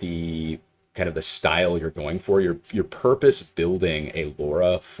the kind of the style you're going for, your purpose building a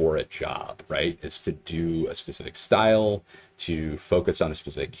LoRa for a job, right, is to do a specific style, to focus on a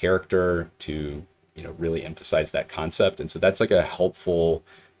specific character, to really emphasize that concept. And so that's like a helpful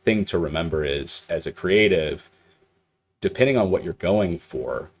thing to remember is, as a creative, depending on what you're going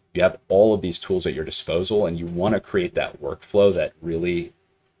for, you have all of these tools at your disposal, and you want to create that workflow that really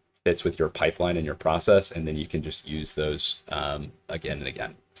fits with your pipeline and your process, and then you can just use those again and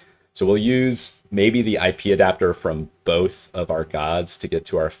again. So we'll use maybe the IP adapter from both of our gods to get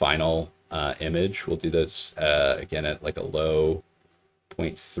to our final image. We'll do this again at like a low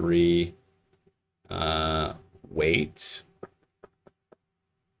 0.3 weight.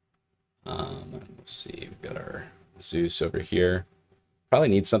 Let's see, we've got our Zeus over here. Probably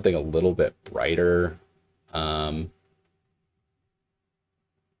need something a little bit brighter. Let's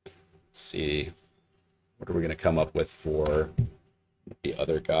see, what are we going to come up with for the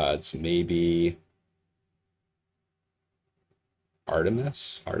other gods? Maybe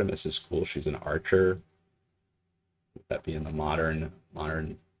Artemis. Artemis is cool. She's an archer. Would that be in the modern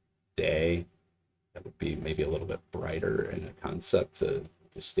day? That would be maybe a little bit brighter in a concept to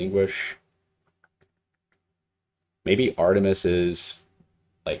distinguish. Maybe Artemis is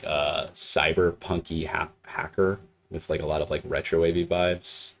like a cyberpunky hacker with like a lot of like retro wavy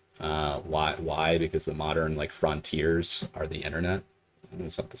vibes. Why? Because the modern like frontiers are the internet.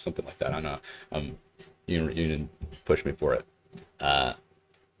 Something like that. I don't know. You didn't push me for it. The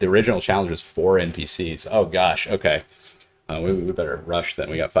original challenge was 4 NPCs. Oh gosh. Okay. We better rush then.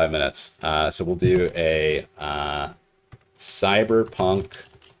 We got 5 minutes. So we'll do a cyberpunk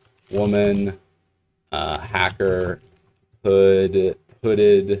woman, hacker, hooded,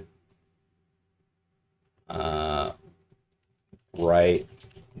 bright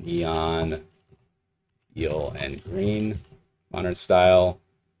neon, teal, and green, modern style.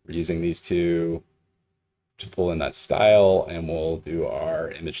 We're using these two to pull in that style, and we'll do our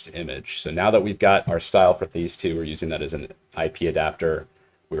image to image. So now that we've got our style for these two, we're using that as an IP adapter.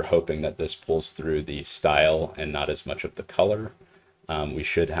 We're hoping that this pulls through the style and not as much of the color. We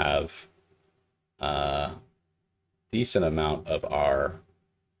should have a decent amount of our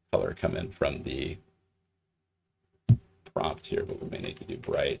color come in from the prompt here, but we may need to do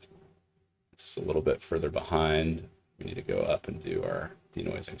bright. It's a little bit further behind. We need to go up and do our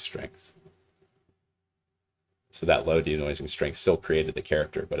denoising strength. So that low denoising strength still created the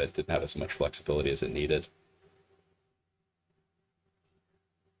character, but it didn't have as much flexibility as it needed.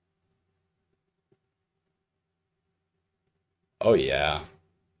 Oh yeah.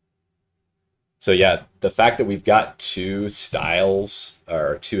 So yeah, the fact that we've got 2 styles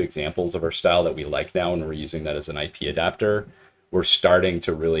or 2 examples of our style that we like now, and we're using that as an IP adapter, we're starting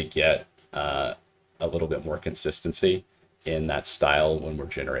to really get a little bit more consistency in that style when we're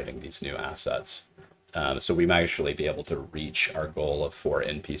generating these new assets. So we might actually be able to reach our goal of 4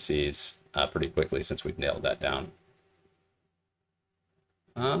 NPCs pretty quickly since we've nailed that down.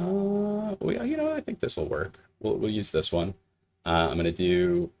 You know, I think this will work. We'll use this one. I'm going to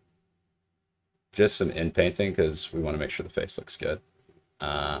do just some inpainting because we want to make sure the face looks good.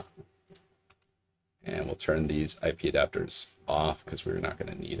 And we'll turn these IP adapters off because we're not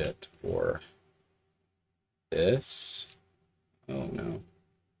going to need it for this. Oh no.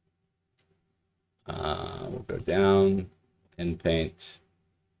 We'll go down, Inpaint,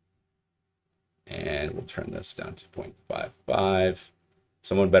 and we'll turn this down to 0.55.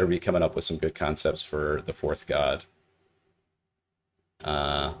 Someone better be coming up with some good concepts for the 4th god.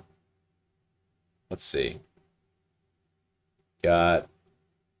 Let's see. Got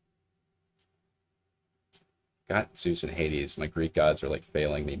Zeus and Hades. My Greek gods are like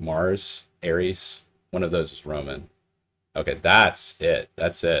failing me. Mars, Ares, one of those is Roman. Okay, that's it.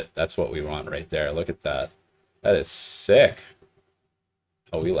 That's it. That's what we want right there. Look at that. That is sick.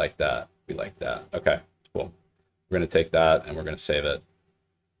 Oh, we like that. We like that. Okay, cool. We're going to take that and we're going to save it.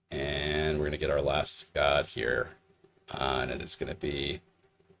 And we're going to get our last god here. And it is going to be,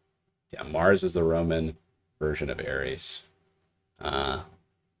 yeah, Mars is the Roman version of Ares.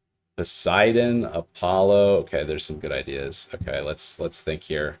 Poseidon, Apollo. Okay, there's some good ideas. Okay, let's think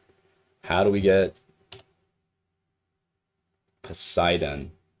here. How do we get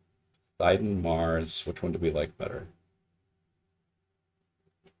Poseidon? Poseidon, Mars. Which one do we like better?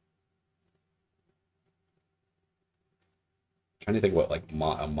 Trying to think what like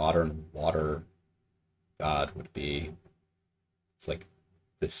a modern water god would be. It's like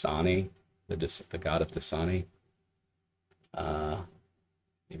Dasani, the god of Dasani.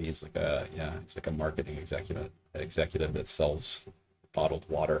 Maybe he's like a, yeah, it's like a marketing executive that sells bottled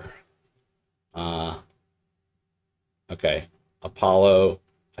water. Okay, Apollo,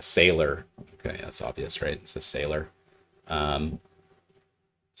 a sailor. Okay, that's obvious, right? It's a sailor.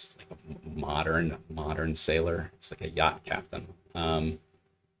 Just like a modern sailor. It's like a yacht captain. All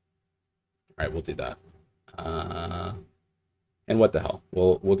right, we'll do that. And what the hell?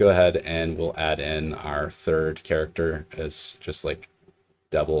 We'll go ahead and we'll add in our 3rd character as just like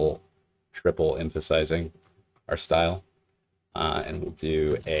double, triple emphasizing our style. And we'll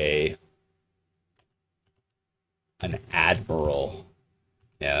do an admiral.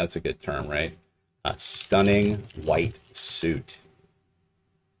 Yeah, that's a good term, right? A stunning white suit.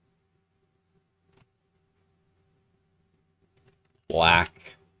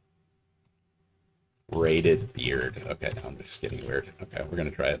 Black braided beard. Okay, I'm just getting weird. Okay, we're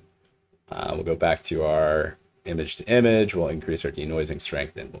gonna try it. We'll go back to our image to image. We'll increase our denoising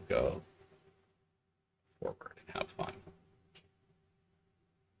strength and we'll go forward and have fun.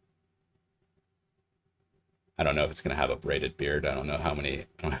 I don't know if it's gonna have a braided beard. I don't know how many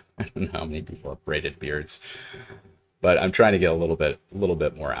people have braided beards, but I'm trying to get a little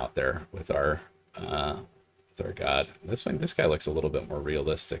bit more out there with our god. This guy looks a little bit more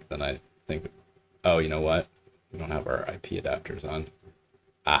realistic than I think. Oh, you know what? We don't have our IP adapters on.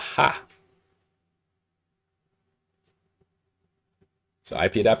 Aha! So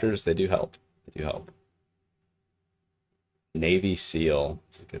IP adapters, they do help. They do help. Navy SEAL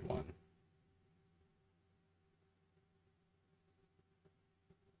is a good one.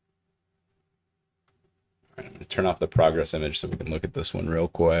 All right, I'm going to turn off the progress image so we can look at this one real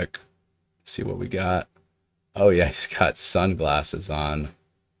quick. See what we got. Oh yeah, he's got sunglasses on.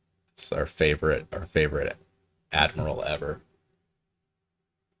 It's our favorite admiral ever.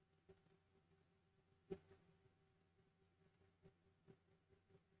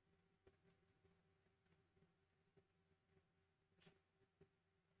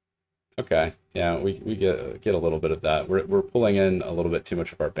 Okay, yeah, we get a little bit of that. We're pulling in a little bit too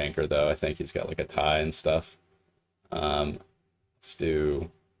much of our banker though. I think he's got like a tie and stuff. Let's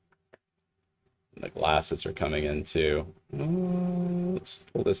do. The glasses are coming in too. Let's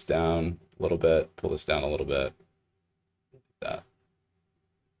pull this down a little bit. Pull this down a little bit. That.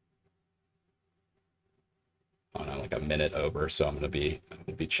 Oh no, like a minute over, so I'm gonna be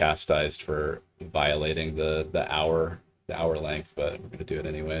chastised for violating the hour length, but we're gonna do it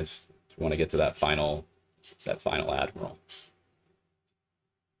anyways. We want to get to that final admiral.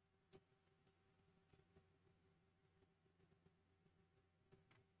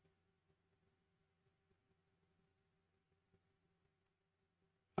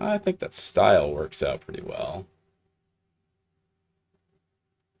 I think that style works out pretty well.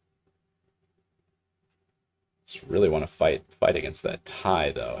 Just really want to fight against that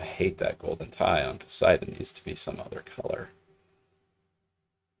tie, though. I hate that golden tie on Poseidon. It needs to be some other color.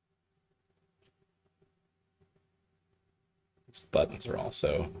 These buttons are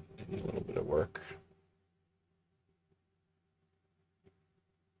also needing a little bit of work.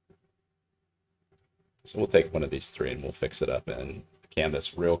 So we'll take one of these three and we'll fix it up in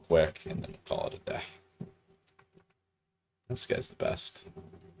Canvas real quick and then we'll call it a day. This guy's the best.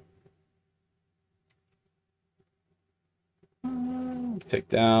 Take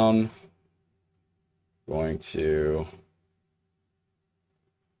down. Going to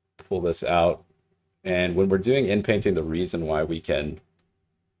pull this out. And when we're doing inpainting, the reason why we can,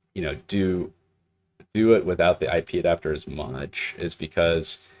 do it without the IP adapter as much is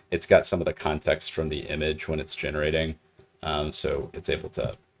because it's got some of the context from the image when it's generating. So it's able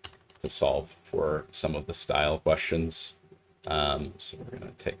to solve for some of the style questions. So we're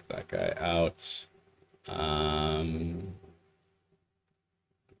going to take that guy out.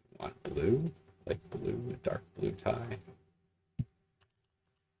 Want blue, like blue, dark blue tie.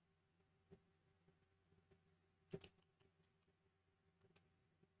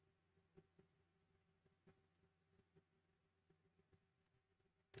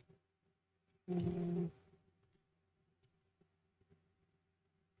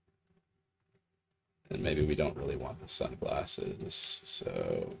 And maybe we don't really want the sunglasses,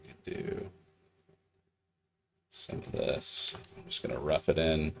 so we can do some of this. I'm just going to rough it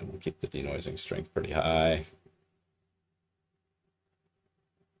in, and we'll keep the denoising strength pretty high.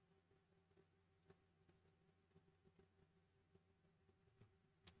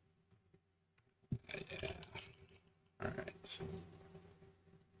 Yeah. All right.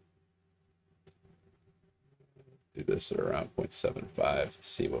 Do this at around 0.75. Let's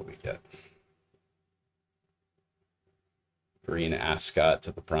see what we get. Green ascot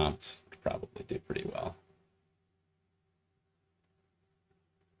to the prompt would probably do pretty well.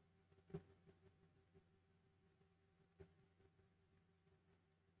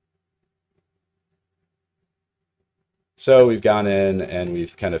 So we've gone in and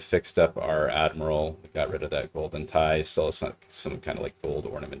we've kind of fixed up our Admiral. We got rid of that golden tie. Still some kind of like gold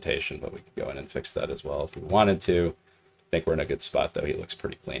ornamentation, but we could go in and fix that as well if we wanted to. I think we're in a good spot though. He looks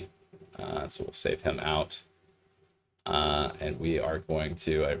pretty clean. So we'll save him out. And we are going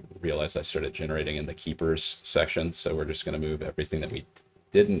to, I realized I started generating in the keepers section. So we're just going to move everything that we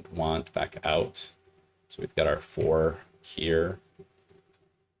didn't want back out. So we've got our 4 here.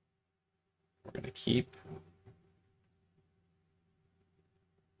 We're going to keep.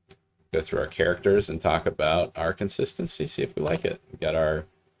 Go through our characters and talk about our consistency, see if we like it. We've got our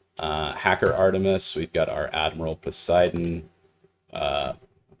Hacker Artemis, we've got our Admiral Poseidon,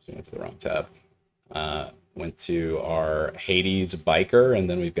 went to the wrong tab. Went to our Hades Biker, and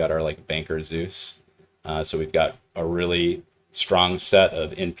then we've got our like Banker Zeus. So we've got a really strong set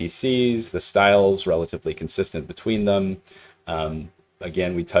of NPCs, the styles relatively consistent between them.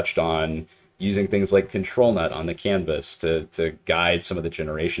 Again, we touched on using things like ControlNet on the canvas to guide some of the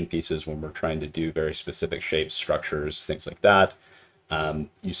generation pieces when we're trying to do very specific shapes, structures, things like that.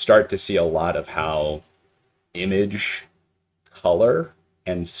 You start to see a lot of how image color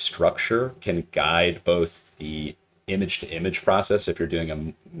and structure can guide both the image to image process. If you're doing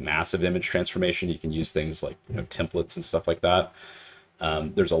a massive image transformation, you can use things like templates and stuff like that.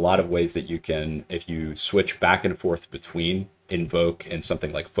 There's a lot of ways that you can, if you switch back and forth between Invoke and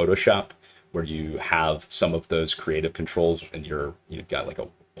something like Photoshop, where you have some of those creative controls and you've got like a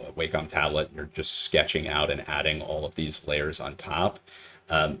Wacom tablet and you're just sketching out and adding all of these layers on top.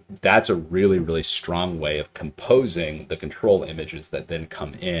 That's a really, really strong way of composing the control images that then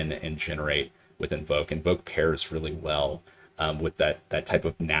come in and generate with Invoke. Invoke pairs really well with that type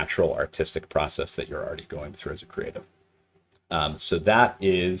of natural artistic process that you're already going through as a creative. So that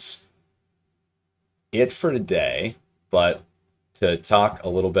is it for today, but to talk a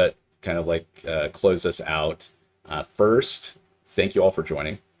little bit, kind of like close us out. First, thank you all for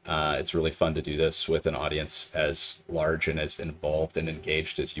joining. It's really fun to do this with an audience as large and as involved and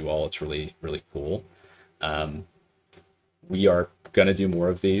engaged as you all. It's really, really cool. We are going to do more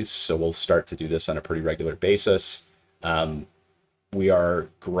of these, so we'll start to do this on a pretty regular basis. We are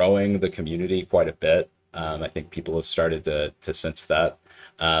growing the community quite a bit. I think people have started to sense that.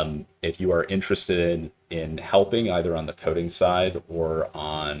 If you are interested in helping either on the coding side or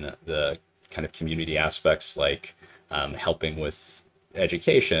on the kind of community aspects, like helping with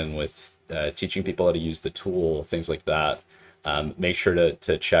education, with teaching people how to use the tool, things like that, make sure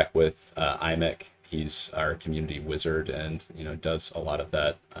to check with Img. He's our community wizard and does a lot of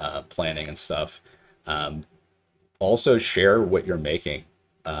that planning and stuff. Also share what you're making.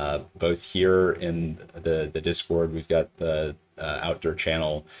 Both here in the Discord, we've got the outdoor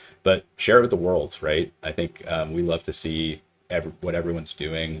channel, but share it with the world, right? I think we love to see what everyone's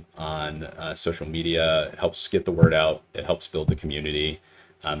doing on social media. It helps get the word out. It helps build the community.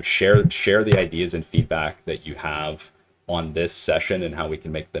 Share the ideas and feedback that you have on this session and how we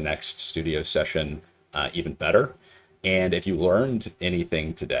can make the next studio session even better. And if you learned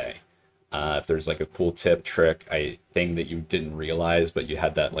anything today, if there's like a cool tip, trick, thing that you didn't realize, but you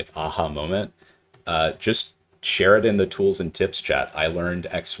had that like aha moment, just share it in the tools and tips chat. I learned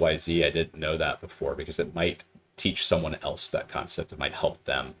XYZ. I didn't know that before, because it might teach someone else that concept. It might help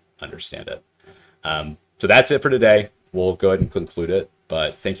them understand it. So that's it for today. We'll go ahead and conclude it,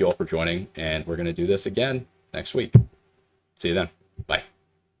 but thank you all for joining, and we're going to do this again next week. See you then. Bye.